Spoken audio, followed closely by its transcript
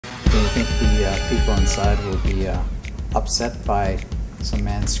think the people inside will be upset by some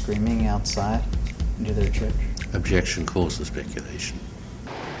man screaming outside into their church? Objection calls for speculation.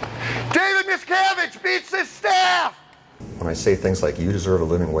 David Miscavige beats his staff! When I say things like, you deserve a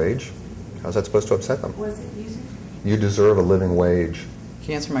living wage, how's that supposed to upset them? Was it using? You deserve a living wage. Can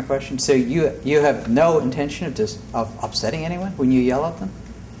you answer my question? So you have no intention of upsetting anyone when you yell at them?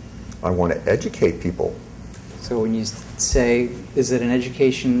 I want to educate people. So when you say, is it an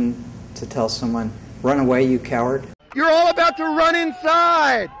education to tell someone, run away, you coward? You're all about to run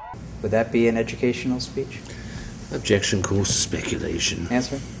inside! Would that be an educational speech? Objection calls for speculation.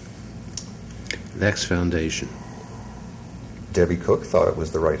 Answer. Lacks foundation. Debbie Cook thought it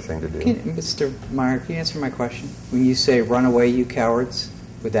was the right thing to do. Mr. Meyer, can you answer my question? When you say, run away, you cowards,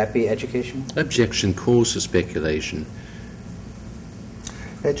 would that be educational? Objection calls for speculation.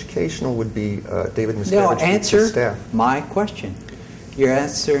 Educational would be David Miscavige No, beats his answer staff. my question. You're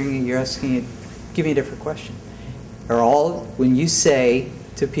asking it, give me a different question. When you say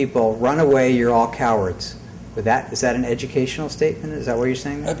to people, run away, you're all cowards, is that an educational statement? Is that what you're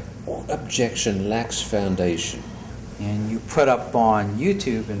saying there? Objection lacks foundation. And you put up on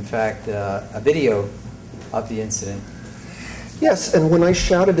YouTube, in fact, a video of the incident. Yes, and when I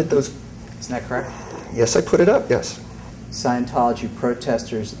shouted at those... Isn't that correct? Yes, I put it up, yes. Scientology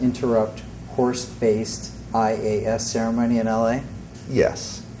protesters interrupt horse-based IAS ceremony in LA?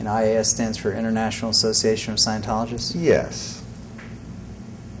 Yes. And IAS stands for International Association of Scientologists? Yes.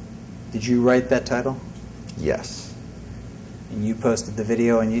 Did you write that title? Yes. And you posted the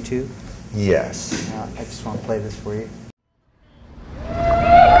video on YouTube? Yes. I just want to play this for you.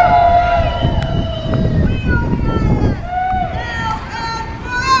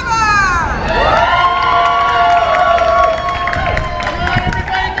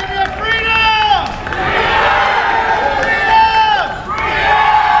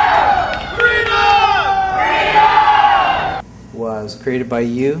 Was created by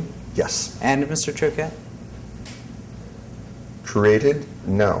you? Yes. And Mr. Choquette? Created?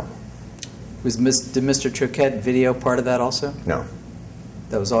 No. Did Mr. Choquette video part of that also? No.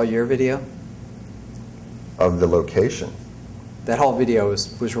 That was all your video? Of the location. That whole video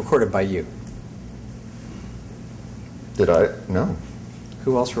was recorded by you? Did I? No.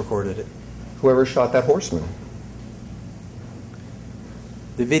 Who else recorded it? Whoever shot that horseman.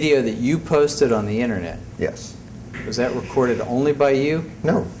 The video that you posted on the internet, Yes. was that recorded only by you?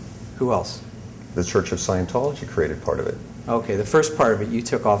 No. Who else? The Church of Scientology created part of it. Okay, the first part of it, you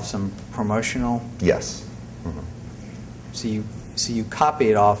took off some promotional. Yes. So you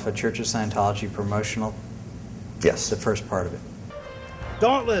copied off a Church of Scientology promotional. Yes. The first part of it.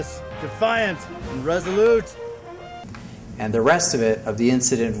 Dauntless, defiant, and resolute. And the rest of it, of the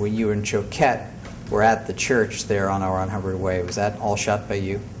incident when you and Choquette were at the church there on our Hubbard Way, was that all shot by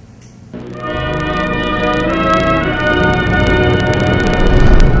you?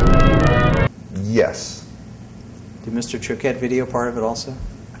 Yes. Did Mr. Choquette video part of it also? Do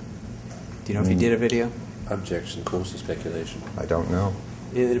you know if he did a video? Objection calls for speculation. I don't know.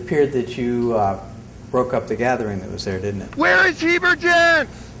 It appeared that you broke up the gathering that was there, didn't it? Where is Heber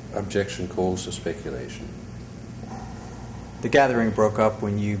Gents? Objection calls for speculation. The gathering broke up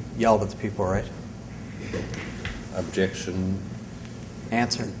when you yelled at the people, right? Objection.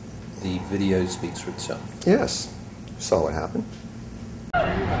 Answer. The video speaks for itself. Yes. Saw what happened.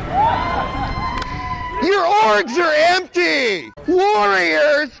 Your orgs are empty!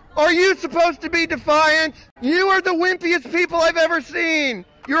 Warriors! Are you supposed to be defiant? You are the wimpiest people I've ever seen!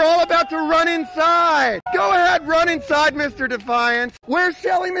 You're all about to run inside! Go ahead, run inside, Mr. Defiance! Where's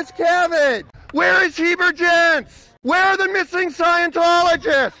Shelly Miscavige? Where is Heber Gents? Where are the missing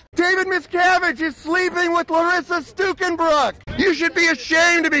Scientologists? David Miscavige is sleeping with Larissa Stukenbrook! You should be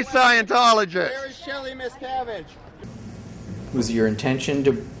ashamed to be Scientologists! Where is Shelly Miscavige? Was it your intention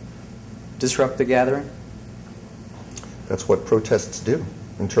to disrupt the gathering? That's what protests do.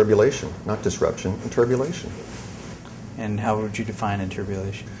 In turbulation. Not disruption, in turbulation. And how would you define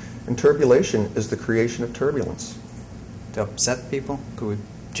turbulation? And turbulation is the creation of turbulence. To upset people? Could we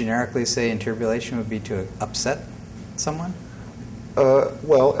generically say turbulation would be to upset someone?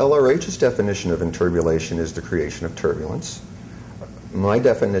 Well, LRH's definition of turbulation is the creation of turbulence. My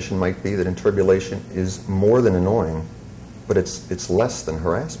definition might be that turbulation is more than annoying, but it's less than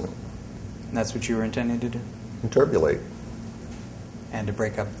harassment. And that's what you were intending to do? Turbulate. And to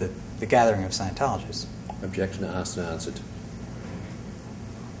break up the gathering of Scientologists. Objection asked and answered.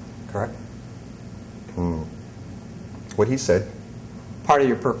 Correct? What he said. Part of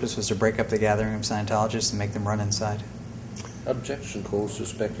your purpose was to break up the gathering of Scientologists and make them run inside. Objection calls for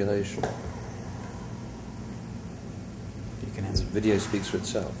speculation. You can The answer. video speaks for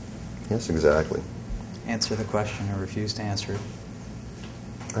itself. Yes, exactly. Answer the question or refuse to answer it.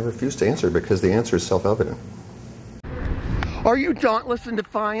 I refuse to answer because the answer is self-evident. Are you dauntless and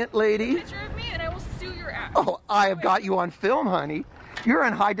defiant, lady? Picture of me and I will sue your ass. Oh, I have got you on film, honey. You're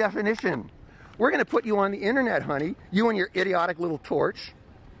in high definition. We're going to put you on the internet, honey. You and your idiotic little torch.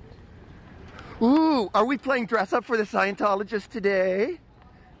 Ooh, are we playing dress up for the Scientologist today?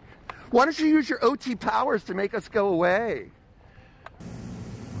 Why don't you use your OT powers to make us go away?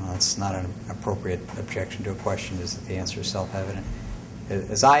 Well, it's not an appropriate objection to a question. Is that the answer is self-evident?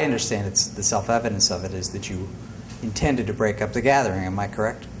 As I understand it, the self-evidence of it is that you intended to break up the gathering. Am I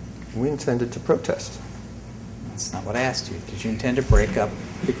correct? We intended to protest. That's not what I asked you. Did you intend to break up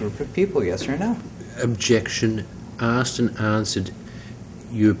the group of people, yes or no? Objection asked and answered.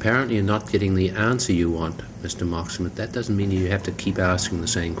 You apparently are not getting the answer you want, Mr. Moxon, but that doesn't mean you have to keep asking the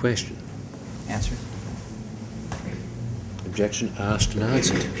same question. Answer. Objection asked and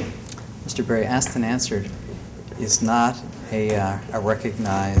answered. Mr. Berry, asked and answered is not a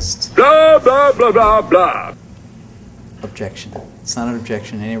recognized Blah, blah, blah, blah, blah. objection. It's not an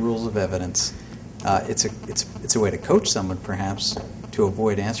objection. Any rules of evidence. It's a way to coach someone, perhaps, to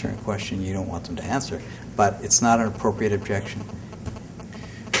avoid answering a question you don't want them to answer. But it's not an appropriate objection.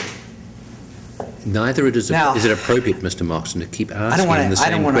 Neither is it appropriate, Mr. Moxon, to keep asking the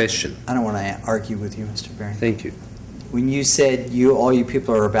same question. I don't want to argue with you, Mr. Berry. Thank you. When you said all you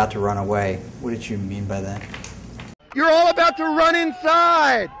people are about to run away, what did you mean by that? You're all about to run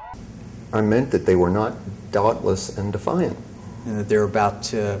inside! I meant that they were not dauntless and defiant. And that they're about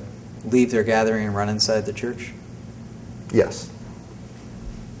to leave their gathering and run inside the church? Yes.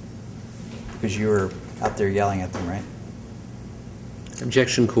 Because you were out there yelling at them, right?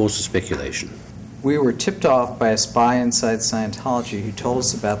 Objection calls for speculation. We were tipped off by a spy inside Scientology who told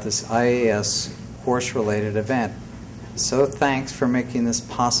us about this IAS horse-related event. So thanks for making this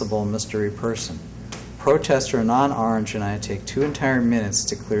possible, mystery person. Protester non-orange and I take 2 entire minutes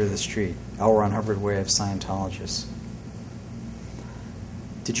to clear the street. L. Ron Hubbard way of Scientologists.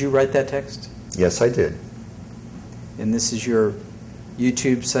 Did you write that text? Yes, I did. And this is your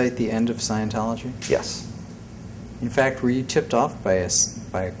YouTube site, The End of Scientology? Yes. In fact, were you tipped off by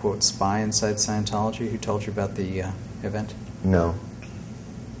a quote spy inside Scientology who told you about the event? No.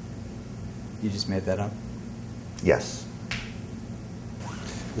 You just made that up? Yes.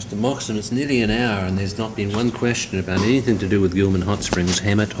 Mr. Moxon, it's nearly an hour and there's not been one question about anything to do with Gilman Hot Springs,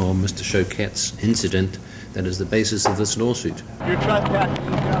 Hammett, or Mr. Choquette's incident that is the basis of this lawsuit. You're trespassing.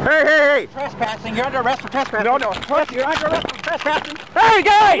 Hey, hey, hey! Trespassing. You're under arrest for trespassing. No. You're under arrest for trespassing. Hey,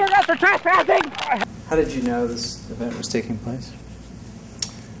 guys! You're under arrest for trespassing. How did you know this event was taking place?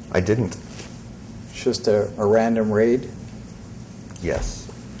 I didn't. Just a random raid?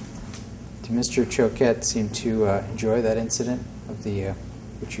 Yes. Did Mr. Choquette seem to enjoy that incident of the,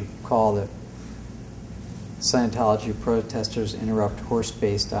 what you call the Scientology protesters interrupt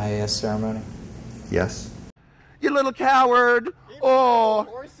horse-based IAS ceremony? Yes. You little coward! Oh,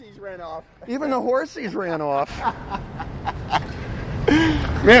 Horsies ran off. even the horsies ran off.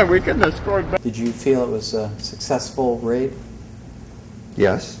 Man, we couldn't have scored better. Did you feel it was a successful raid?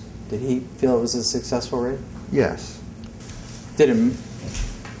 Yes. Did he feel it was a successful raid? Yes. Did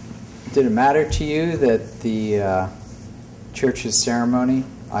it matter to you that the church's ceremony,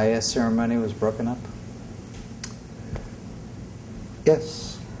 IAS ceremony, was broken up?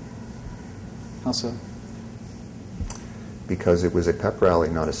 Yes. How so? Because it was a pep rally,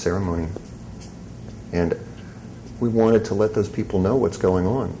 not a ceremony. And we wanted to let those people know what's going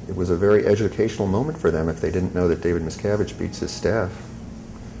on. It was a very educational moment for them if they didn't know that David Miscavige beats his staff.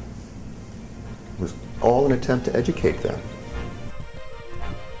 It was all an attempt to educate them.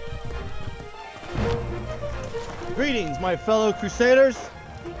 Greetings, my fellow crusaders.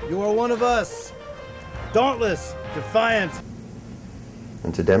 You are one of us. Dauntless, defiant.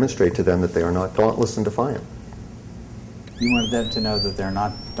 And to demonstrate to them that they are not dauntless and defiant. You wanted them to know that they're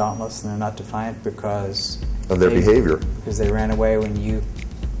not dauntless and they're not defiant because Of their behavior. Because they ran away when you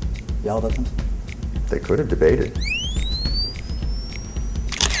yelled at them? They could have debated.